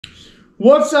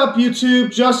What's up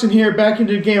YouTube? Justin here, back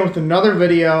into the game with another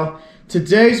video.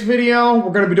 Today's video,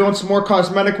 we're going to be doing some more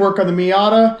cosmetic work on the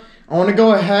Miata. I want to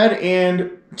go ahead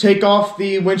and take off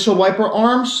the windshield wiper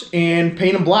arms and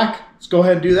paint them black. Let's go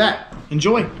ahead and do that.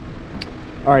 Enjoy.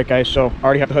 Alright guys, so I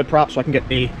already have the hood prop so I can get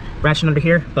a ratchet under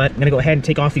here, but I'm going to go ahead and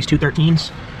take off these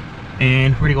 213s.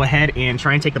 And we're going to go ahead and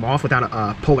try and take them off without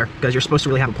a puller, because you're supposed to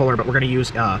really have a puller, but we're going to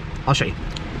use, I'll show you.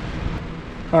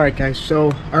 Alright guys,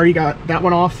 so I already got that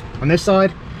one off on this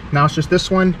side. Now it's just this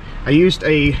one. I used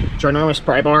a ginormous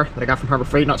pry bar that I got from Harbor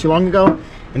Freight not too long ago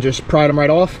and just pried them right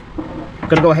off. I'm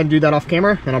going to go ahead and do that off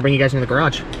camera, and I'll bring you guys into the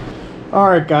garage.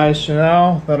 Alright guys, so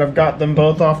now that I've got them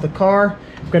both off the car,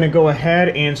 I'm going to go ahead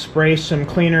and spray some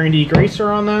cleaner and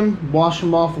degreaser on them, wash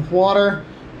them off with water,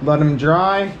 let them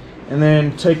dry, and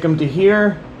then take them to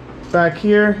here, back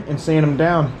here, and sand them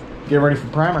down. Get ready for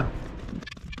primer.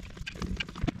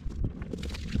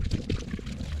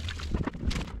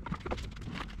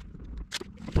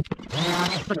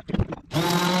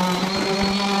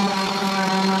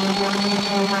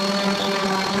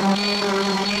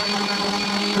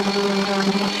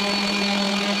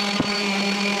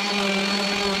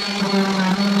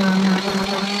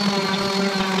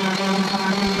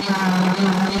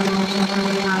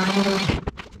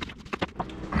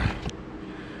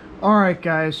 Alright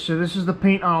guys, so this is the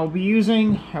paint I'll be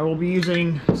using. I will be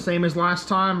using, same as last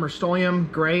time, Rust-Oleum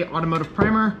Gray Automotive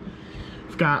Primer.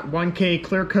 I've got 1K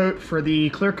clear coat for the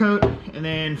clear coat, and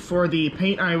then for the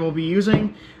paint I'll be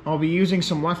using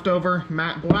some leftover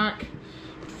matte black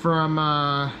from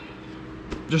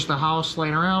just the house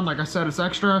laying around. Like I said, it's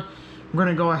extra. We're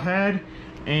gonna go ahead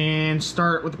and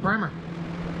start with the primer.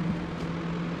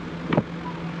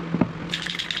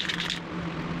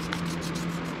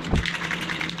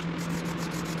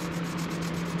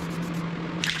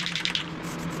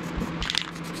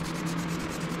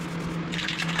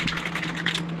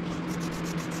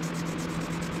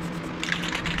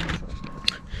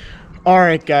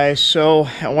 Alright guys, so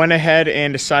I went ahead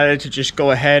and decided to just go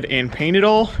ahead and paint it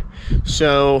all.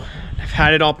 So I've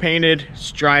had it all painted,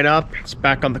 it's dried up, it's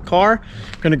back on the car.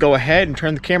 I'm gonna go ahead and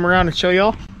turn the camera around and show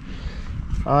y'all.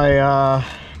 I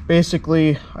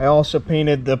also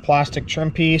painted the plastic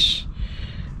trim piece.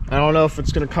 I don't know if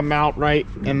it's gonna come out right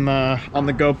in on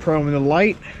the GoPro in the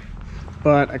light,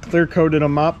 but I clear coated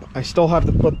them up. I still have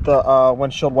to put the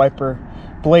windshield wiper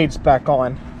blades back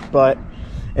on, but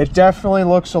it definitely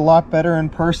looks a lot better in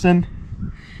person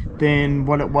than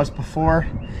what it was before.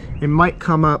 It might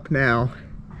come up now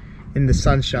in the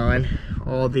sunshine,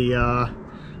 all the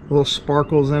little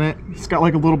sparkles in it. It's got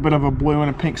like a little bit of a blue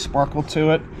and a pink sparkle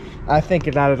to it. I think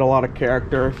it added a lot of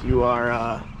character. If you are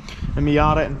a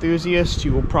Miata enthusiast,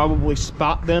 you will probably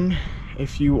spot them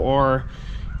if you are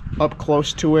up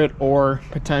close to it, or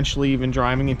potentially even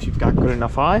driving if you've got good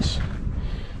enough eyes.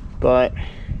 But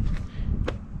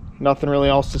nothing really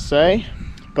else to say,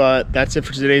 but that's it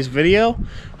for today's video.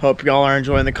 Hope y'all are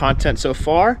enjoying the content so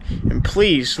far, and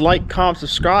please like, comment,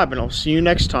 subscribe, and I'll see you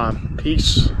next time.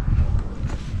 Peace.